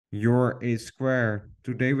you're a square.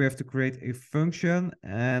 Today we have to create a function,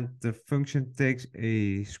 and the function takes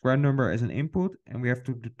a square number as an input, and we have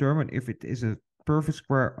to determine if it is a perfect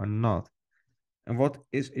square or not. And what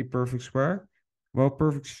is a perfect square? Well,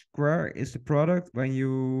 perfect square is the product when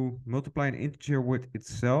you multiply an integer with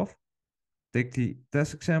itself. Take the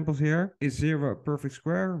test examples here. Is 0 a perfect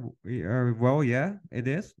square? Well, yeah, it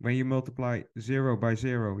is. When you multiply 0 by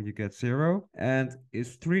 0, you get 0. And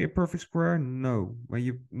is 3 a perfect square? No. When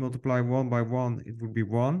you multiply 1 by 1, it would be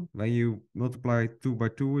 1. When you multiply 2 by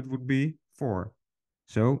 2, it would be 4.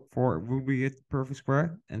 So 4 would be a perfect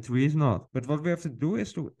square and 3 is not. But what we have to do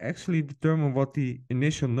is to actually determine what the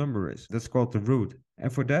initial number is. That's called the root.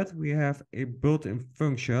 And for that, we have a built-in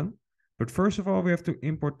function. But first of all, we have to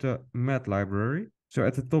import the math library. So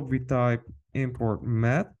at the top, we type import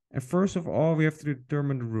math. And first of all, we have to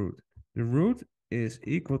determine the root. The root is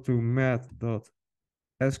equal to math.sqrt.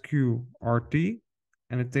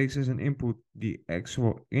 And it takes as an input the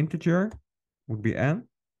actual integer, would be n.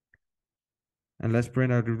 And let's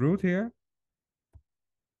print out the root here.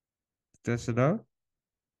 Test it out.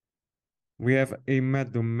 We have a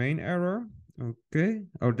math domain error. Okay.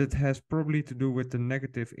 Oh, that has probably to do with the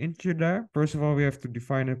negative integer there. First of all, we have to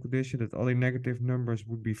define a condition that all the negative numbers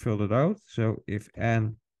would be filled out. So if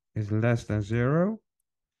n is less than 0,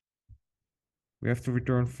 we have to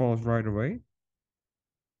return false right away.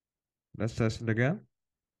 Let's test it again.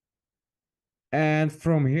 And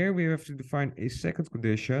from here, we have to define a second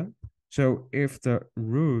condition. So if the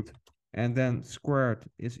root and then squared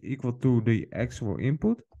is equal to the actual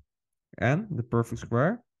input, and the perfect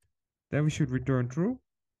square, then we should return true.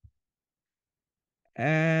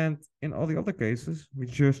 And in all the other cases, we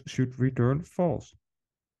just should return false.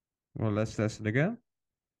 Well, let's test it again.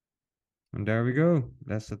 And there we go.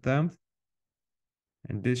 Let's attempt.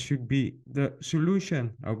 And this should be the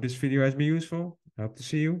solution. I hope this video has been useful. I hope to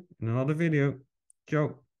see you in another video.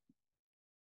 Ciao.